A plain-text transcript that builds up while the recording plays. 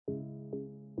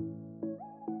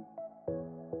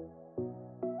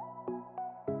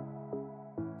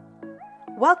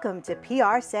Welcome to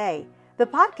PRSay, the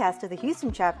podcast of the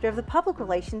Houston chapter of the Public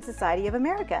Relations Society of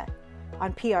America.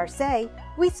 On PRSay,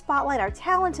 we spotlight our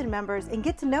talented members and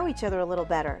get to know each other a little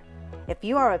better. If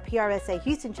you are a PRSA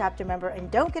Houston chapter member and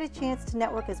don't get a chance to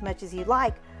network as much as you'd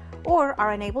like, or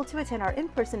are unable to attend our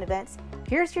in-person events,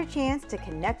 here's your chance to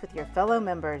connect with your fellow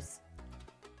members.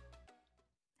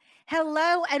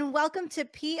 Hello and welcome to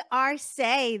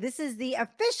PRSay. This is the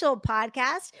official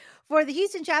podcast for the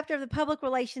Houston chapter of the Public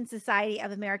Relations Society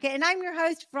of America. And I'm your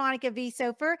host, Veronica V.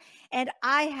 Sofer, and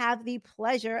I have the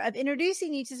pleasure of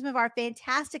introducing you to some of our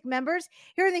fantastic members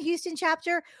here in the Houston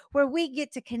chapter, where we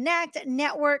get to connect,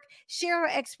 network, share our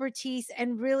expertise,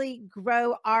 and really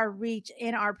grow our reach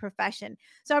in our profession.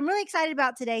 So I'm really excited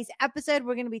about today's episode.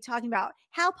 We're going to be talking about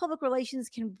how public relations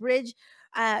can bridge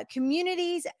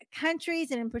communities,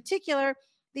 countries, and in particular,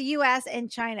 the U.S.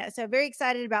 and China. So very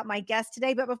excited about my guest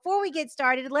today. But before we get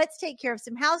started, let's take care of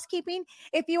some housekeeping.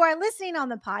 If you are listening on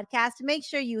the podcast, make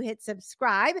sure you hit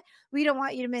subscribe. We don't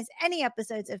want you to miss any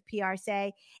episodes of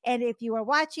PRSay. And if you are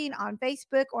watching on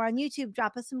Facebook or on YouTube,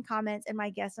 drop us some comments and my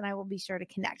guest and I will be sure to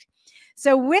connect.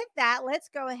 So with that, let's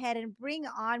go ahead and bring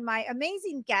on my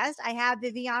amazing guest. I have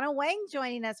Vivianna Wang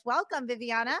joining us. Welcome,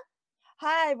 Vivianna.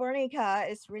 Hi, Veronica.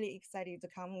 It's really exciting to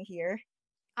come here.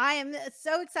 I am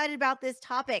so excited about this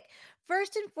topic.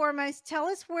 First and foremost, tell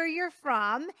us where you're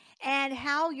from and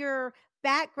how your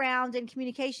background in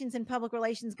communications and public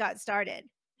relations got started.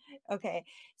 Okay,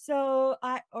 so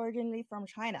I originally from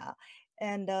China,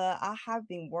 and I have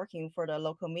been working for the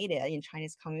local media in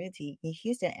Chinese community in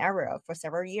Houston area for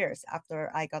several years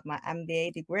after I got my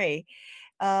MBA degree.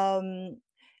 Um,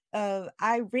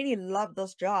 I really love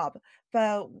this job,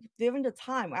 but during the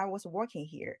time I was working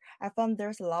here, I found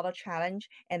there's a lot of challenge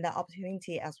and the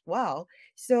opportunity as well.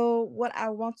 So what I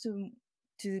want to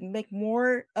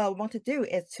do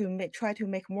is to try to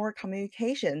make more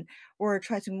communication or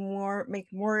try to make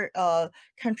more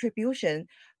contribution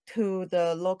to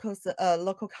the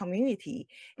local community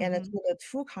and to the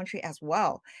two country as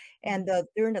well. And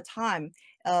during the time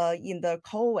in the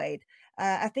COVID,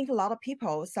 I think a lot of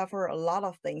people suffer a lot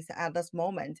of things at this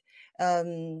moment.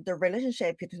 The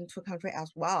relationship between two countries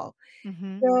as well.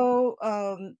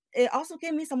 So it also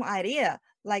gave me some idea.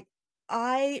 Like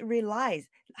I realized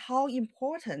how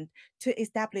important to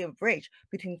establish a bridge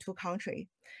between two countries.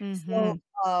 So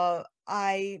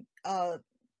I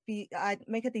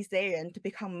make a decision to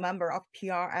become a member of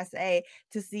PRSA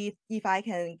to see if I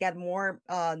can get more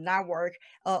network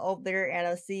over there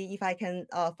and see if I can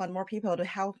find more people to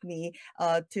help me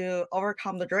to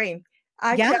overcome the dream.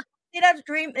 Actually, that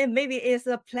dream and maybe it's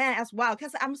a plan as well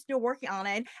because I'm still working on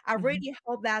it. I really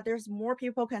hope that there's more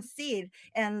people can see it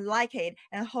and like it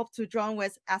and hope to join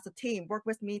with as a team, work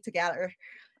with me together.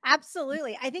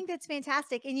 Absolutely. I think that's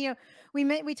fantastic. And,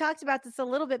 we talked about this a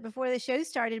little bit before the show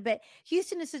started, but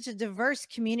Houston is such a diverse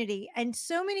community and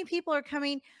so many people are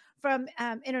coming from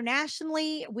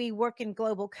internationally. We work in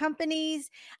global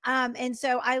companies. And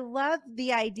so I love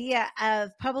the idea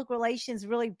of public relations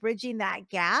really bridging that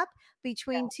gap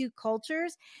between two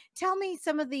cultures. Tell me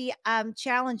some of the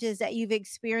challenges that you've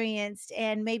experienced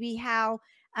and maybe how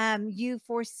you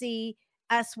foresee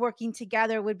us working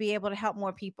together would be able to help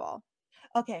more people.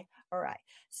 Okay, all right.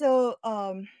 So,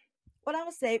 what I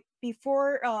would say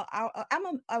before, I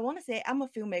want to say I'm a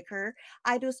filmmaker.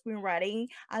 I do screenwriting.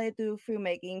 I do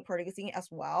filmmaking, producing as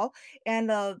well. And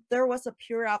there was a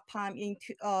period of time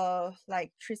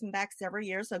like tracing back several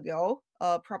years ago,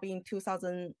 probably in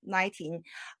 2019,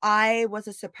 I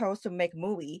was supposed to make a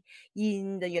movie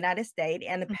in the United States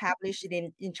and publish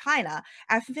it in China.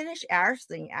 I finished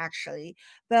everything actually,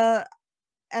 but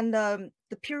and the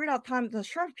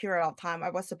short period of time I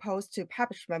was supposed to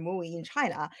publish my movie in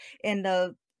China,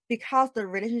 and because the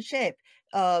relationship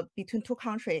between two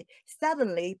countries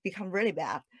suddenly become really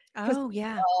bad. Oh,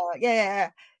 yeah. Yeah,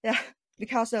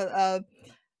 because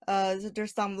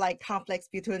there's some like conflicts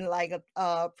between like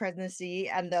presidency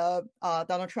and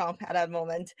Donald Trump at that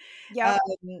moment. Yeah.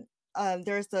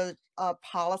 There's a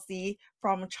policy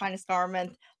from Chinese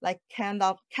government like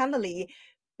kindly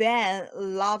ban a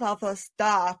lot of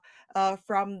stuff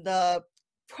from the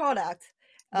product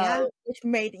which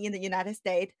made in the United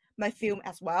States, my film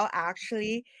as well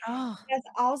actually. That's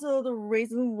also the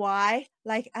reason why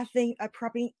like I think I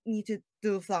probably need to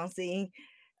do something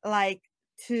like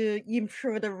to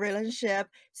improve the relationship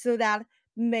so that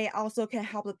may also can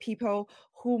help the people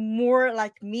who more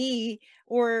like me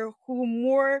or who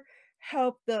more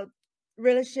help the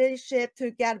relationship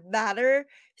to get better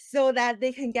so that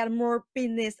they can get more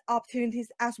business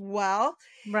opportunities as well.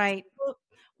 Right. So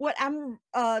what I'm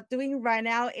doing right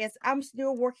now is I'm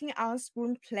still working on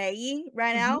screenplaying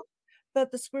right now,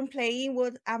 but the screenplay,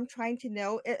 what I'm trying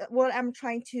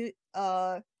to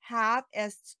have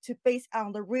is to base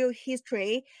on the real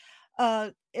history,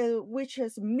 which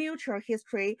is mutual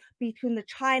history between the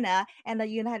China and the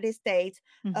United States.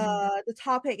 Mhm. The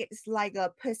topic is like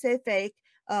a Pacific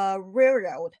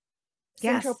Railroad.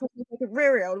 Central Yes. Pacific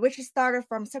Railroad, which started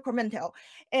from Sacramento,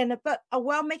 and but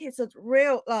while making it a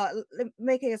real,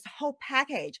 making it a whole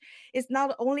package, it's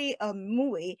not only a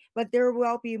movie, but there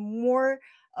will be more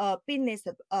business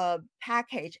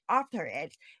package after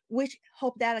it, which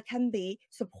hope that it can be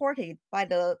supported by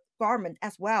the government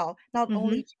as well, not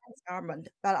only Mhm. Chinese government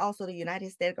but also the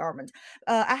United States government.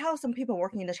 I have some people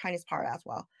working in the Chinese part as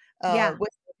well, Yeah. with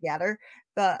together.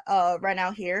 But right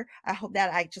now here, I hope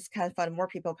that I just can find more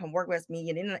people can work with me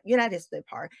in the United States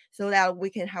part so that we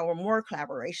can have more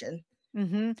collaboration.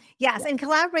 Mhm. Yes, Yeah. and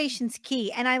collaboration's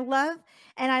key, and I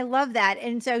love that,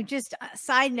 and so just a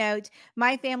side note,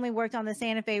 my family worked on the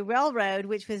Santa Fe Railroad,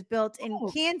 which was built in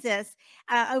Oh, Kansas,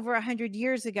 over 100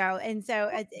 years ago, and so,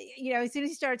 as soon as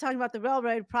you started talking about the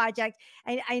railroad project,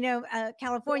 I know,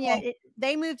 California, yeah.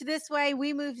 they moved this way,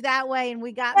 we moved that way, and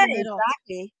we got in Yeah, the middle.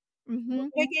 exactly.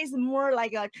 Mhm. Make it more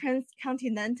like a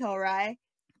transcontinental, right?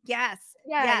 Yes,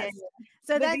 Yeah, yeah, yes. yeah.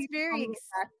 So But that's they very come with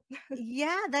that.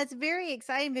 yeah, that's very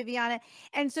exciting, Viviana.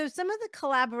 And so some of the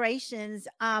collaborations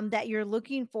that you're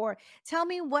looking for, tell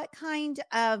me what kind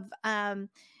of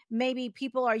maybe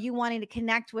people are you wanting to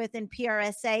connect with in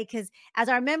PRSA? Because as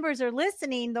our members are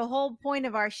listening, the whole point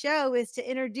of our show is to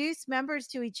introduce members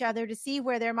to each other to see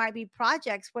where there might be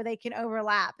projects where they can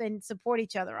overlap and support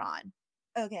each other on.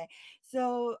 Okay,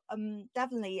 so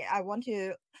definitely I want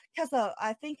to, because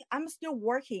I think I'm still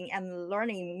working and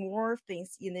learning more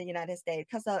things in the United States.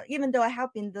 Because even though I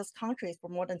have been in this country for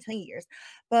more than 10 years,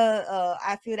 but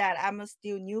I feel that I'm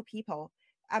still new people.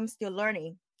 I'm still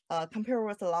learning. Compared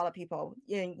with a lot of people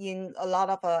in a lot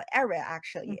of area,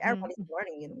 actually Hmm. everybody's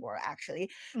learning in the world actually.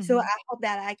 So Hmm. I hope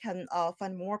that I can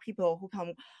find more people who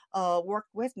can work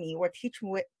with me or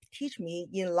teach me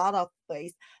in a lot of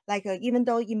ways, like even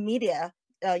though in media,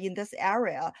 in this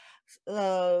area,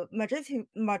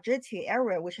 majority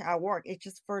area which I work is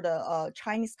just for the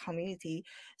Chinese community.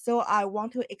 So I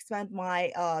want to expand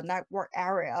my network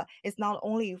area. It's not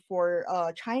only for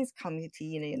Chinese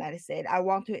community in the United States. I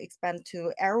want to expand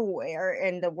to everywhere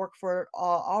and work for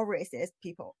all races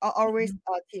people, all race Hmm.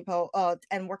 people,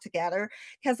 and work together.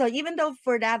 Because even though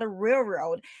for that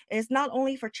railroad, it's not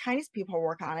only for Chinese people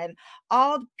work on it,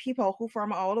 all the people who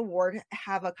from all the world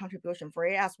have a contribution for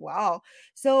it as well.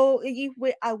 So if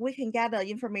we can get the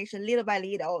information little by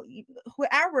little,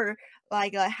 whoever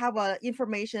like have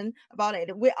information about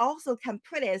it, we also can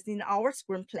put it in our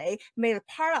screenplay, made a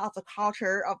part of the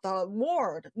culture of the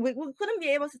world. We couldn't be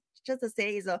able to just to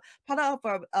say it's a part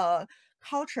of a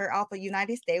culture of the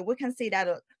United States. We can see that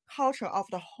a culture of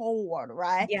the whole world,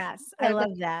 right? Yes, I Uh,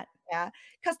 love that. yeah,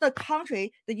 because the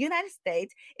country, the United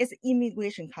States, is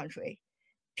immigration country.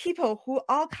 People who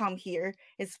all come here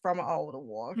is from all over the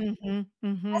world. Hmm.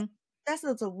 Hmm. That's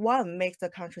the one makes the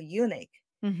country unique.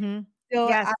 Hmm. So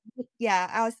Yes. yeah,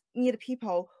 I need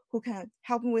people who can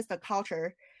help me with the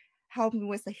culture, help me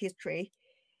with the history.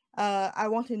 I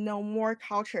want to know more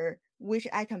culture, which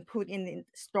I can put in the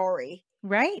story.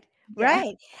 Right. Yeah,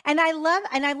 Right. And I love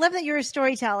that you're a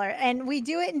storyteller, and we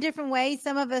do it in different ways.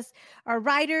 Some of us are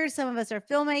writers, some of us are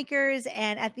filmmakers,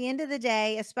 and at the end of the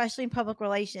day, especially in public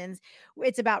relations,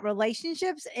 it's about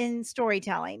relationships and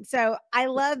storytelling. So I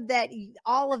love that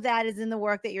all of that is in the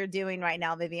work that you're doing right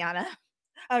now, Viviana.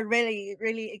 I'm really,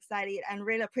 really excited and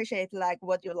really appreciate like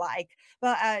what you like.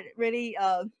 But I really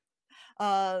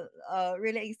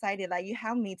really excited that you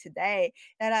have me today.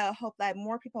 And I hope that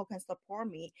more people can support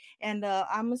me. And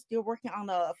I'm still working on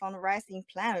the fundraising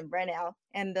plan right now.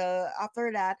 And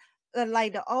after that,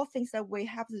 like the all things that we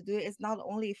have to do is not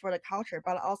only for the culture,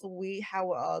 but also we have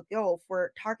a goal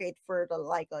for target for the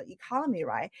like economy,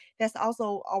 right? That's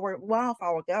also our one of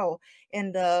our goal.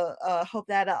 And hope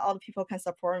that all the people can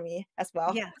support me as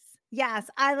well. Yes. Yes,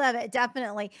 I love it.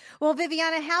 Definitely. Well,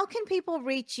 Viviana, how can people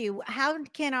reach you? How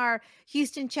can our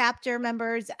Houston chapter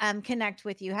members connect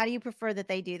with you? How do you prefer that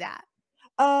they do that?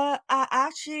 I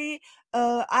actually,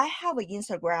 I have an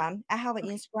Instagram. I have an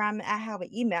Instagram. I have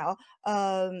an email.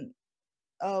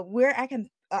 Where I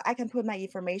can put my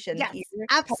information here. Yes,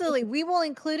 absolutely. We will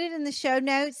include it in the show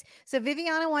notes. So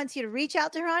Viviana wants you to reach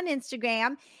out to her on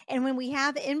Instagram. And when we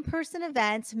have in-person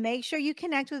events, make sure you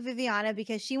connect with Viviana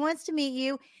because she wants to meet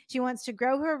you. She wants to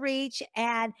grow her reach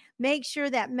and make sure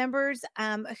that members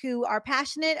who are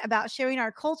passionate about sharing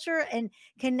our culture and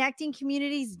connecting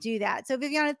communities do that. So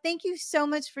Viviana, thank you so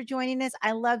much for joining us.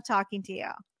 I love talking to you.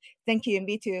 Thank you.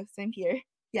 Me too. Same here.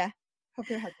 Yeah. Hope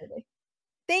you have a good day.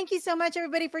 Thank you so much,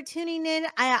 everybody, for tuning in.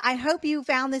 I hope you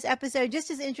found this episode just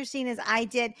as interesting as I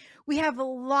did. We have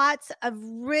lots of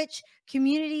rich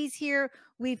communities here.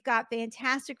 We've got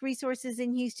fantastic resources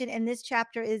in Houston, and this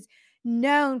chapter is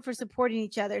known for supporting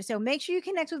each other. So make sure you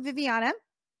connect with Vivianna.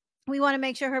 We want to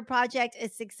make sure her project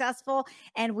is successful,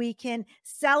 and we can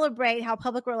celebrate how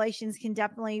public relations can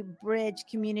definitely bridge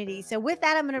communities. So with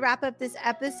that, I'm going to wrap up this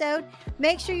episode.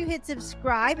 Make sure you hit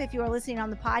subscribe if you are listening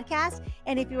on the podcast.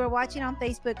 And if you are watching on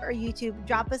Facebook or YouTube,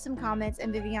 drop us some comments,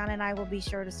 and Vivianna and I will be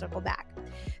sure to circle back.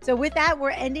 So with that, we're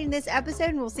ending this episode,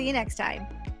 and we'll see you next time.